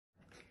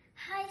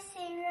Hi,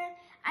 Sarah.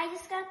 I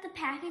just got the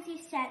package you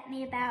sent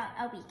me about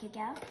a week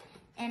ago,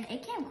 and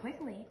it came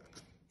quickly.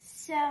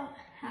 So,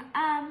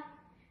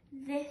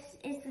 this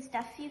is the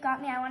stuff you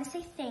got me. I want to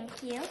say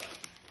thank you.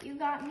 You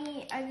got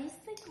me, are these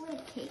like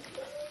little cake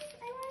thingies?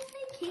 I want to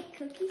say cake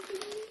cookie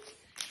thingies.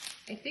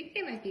 I think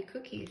they might be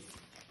cookies.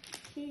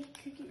 Cake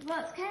cookies.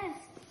 Well, it's kind of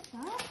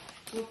soft.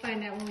 We'll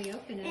find out when we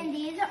open it. And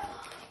these are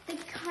the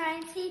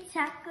crunchy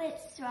chocolate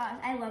straws.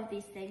 I love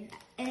these things.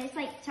 And it's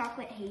like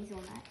chocolate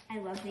hazelnut. I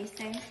love these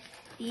things.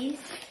 These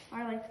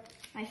are like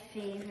my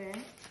favorite.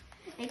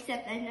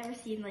 Except I've never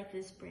seen like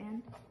this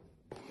brand.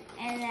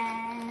 And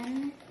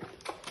then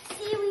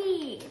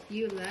seaweed.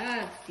 You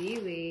love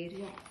seaweed.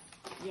 Yes,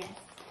 yes,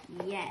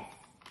 yes.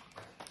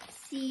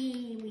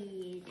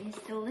 Seaweed is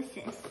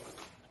delicious.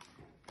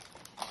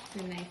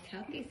 It's a nice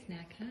healthy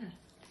snack, huh?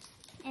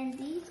 And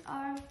these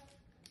are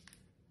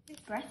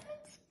breath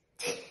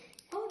mints.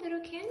 Oh,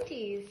 little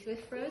candies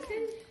with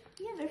frozen?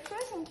 Yeah, they're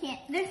frozen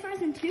They're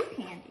frozen too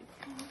candy.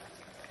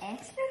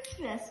 Extra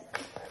special.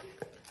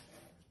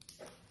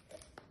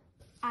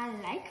 I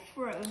like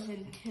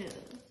frozen too.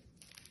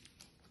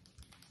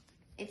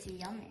 It's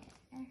yummy.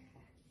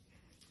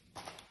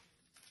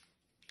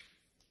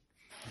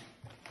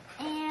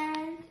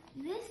 And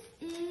this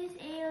is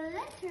a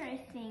letter, I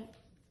think.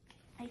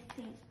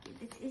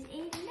 This is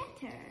a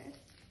letter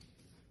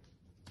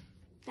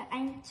that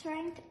I'm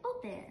trying to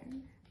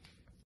open.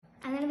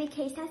 I'm going to be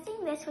case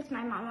testing this, which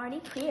my mom already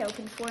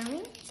pre-opened for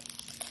me.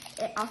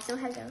 It also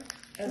has a...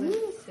 Oh,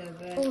 looks so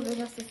good. Oh,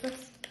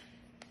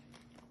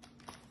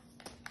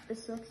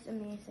 this looks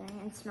amazing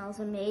and smells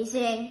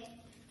amazing.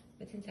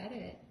 What's inside of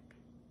it?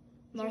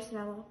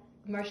 Marshmallow.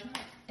 Marshmallow?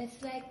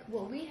 It's like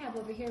what we have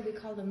over here we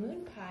call the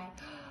moon pie.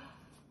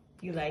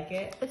 You like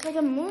it? It's like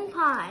a moon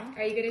pie.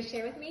 Are you going to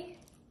share with me?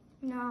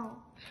 No.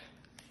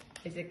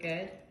 Is it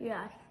good?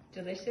 Yeah.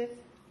 Delicious?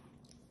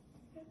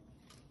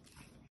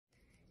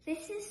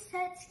 This is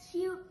such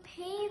cute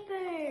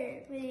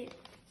paper. Wait,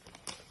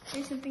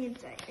 there's something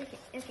inside. Okay.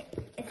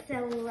 It's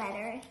a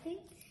letter, I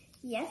think.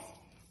 Yes,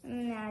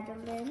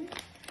 Madeline.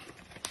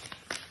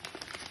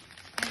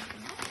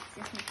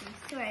 Just making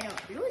sure I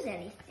don't lose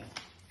anything.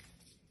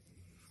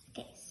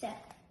 Okay, so.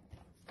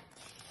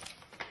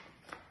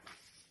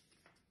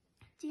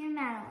 Dear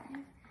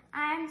Madeline,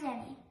 I'm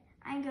Jenny.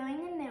 I'm going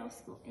to middle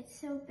school. It's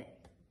so big.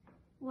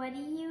 What do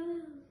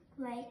you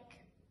like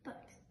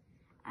books?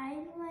 I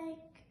like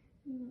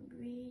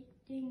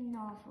reading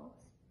novels.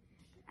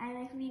 I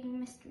like reading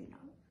mystery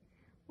novels.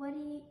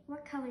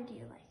 What color do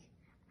you like?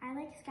 I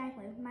like sky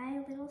blue.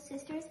 My little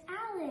sister is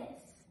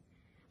Alice.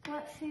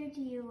 What food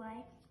do you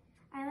like?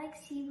 I like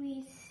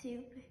seaweed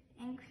soup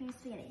and cream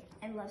spaghetti.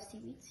 I love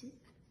seaweed soup.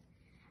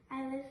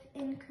 I live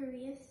in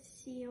Korea,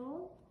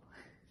 Seoul.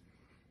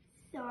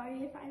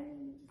 Sorry if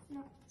I'm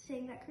not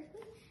saying that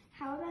correctly.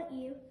 How about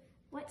you?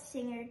 What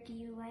singer do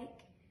you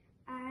like?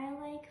 I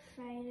like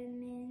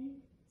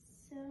Vitamin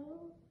So.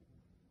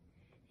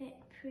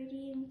 It's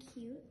pretty and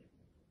cute.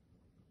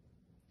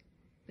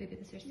 Maybe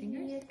those are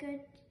singers?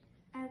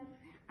 I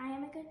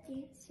am a good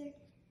dancer.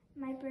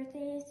 My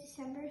birthday is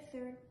December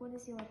 3rd. What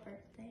is your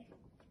birthday?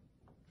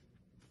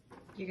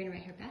 You're going to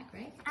write her back,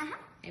 right? Uh-huh.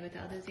 And with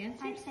all those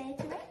answers? I'm excited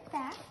to write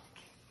back.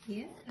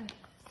 Yeah.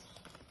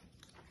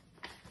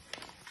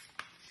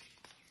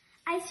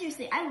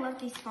 I love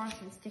these fonts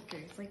and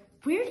stickers. Like,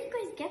 where do you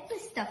guys get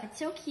this stuff? It's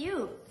so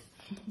cute.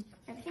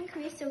 Everything in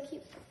Korea is so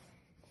cute.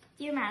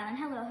 Dear Madeline,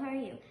 hello, how are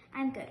you?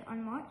 I'm good.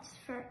 On March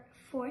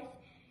 4th,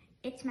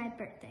 it's my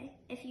birthday.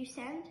 If you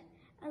send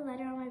a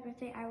letter on my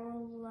birthday, I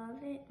will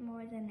love it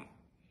more than that.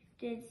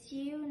 Did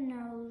you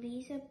know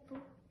Lisa?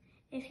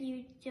 If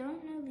you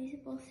don't know Lisa,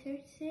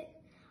 search it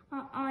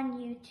on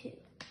YouTube.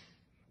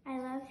 I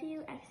love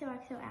you,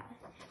 XOXO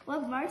Alice.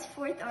 Well, March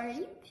 4th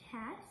already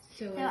passed.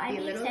 So I'd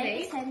be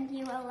excited to send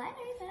you a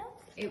letter, though.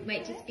 It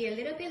might just be a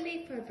little bit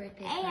late for a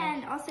birthday.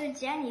 And also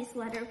Jenny's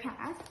letter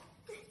passed.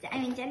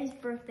 Jenny's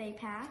birthday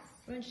passed.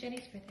 When's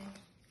Jenny's birthday?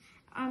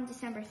 On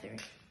December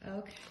 3rd.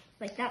 Okay.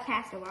 Like, that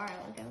passed a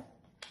while ago.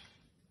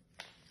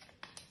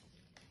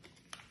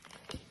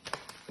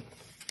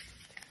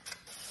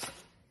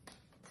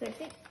 So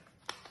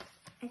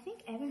I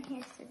think Evan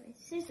has to read.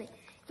 Seriously,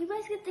 you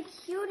guys get the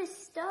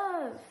cutest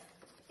stuff.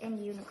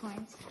 And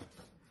unicorns.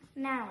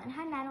 Madeline.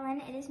 Hi,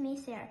 Madeline. It is me,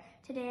 Sarah.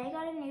 Today I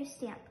got a new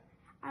stamp.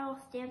 I will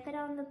stamp it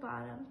on the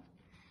bottom.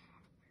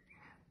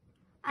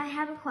 I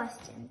have a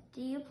question.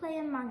 Do you play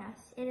Among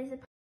Us? It is a...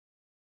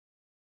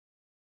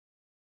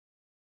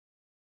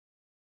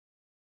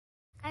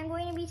 I'm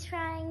going to be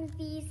trying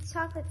these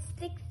chocolate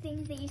stick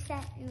things that you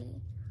sent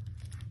me.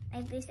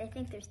 At least I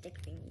think they're stick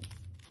thingies.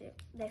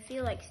 They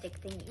feel like stick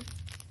thingies.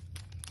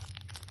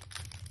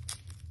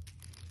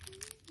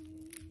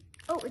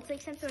 Oh, it's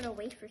like some sort of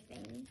wafer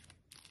thing.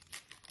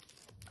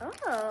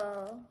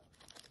 Oh,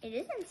 it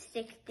isn't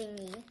stick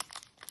thingy.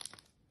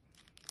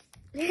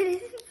 It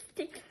isn't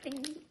stick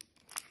thingy.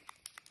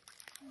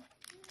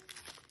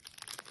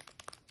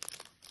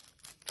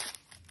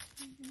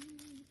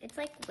 It's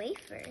like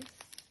wafers.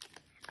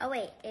 Oh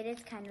wait, it is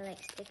kind of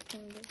like stick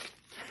thingy.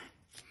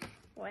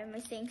 Why am I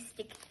saying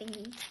stick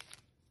thingy?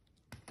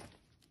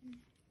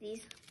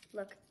 These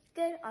look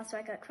good. Also,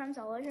 I got crumbs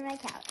all over my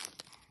couch.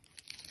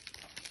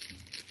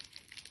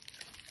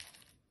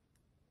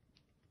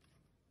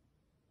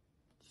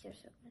 These are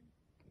so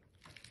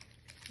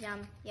good.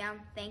 Yum, yum.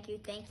 Thank you,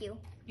 thank you.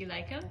 You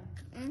like them?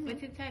 Mm-hmm.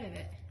 What's inside of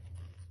it?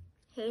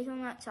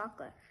 Hazelnut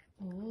chocolate.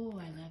 Oh,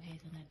 I love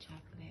hazelnut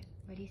chocolate.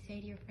 What do you say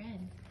to your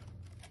friends?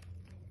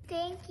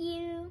 Thank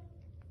you.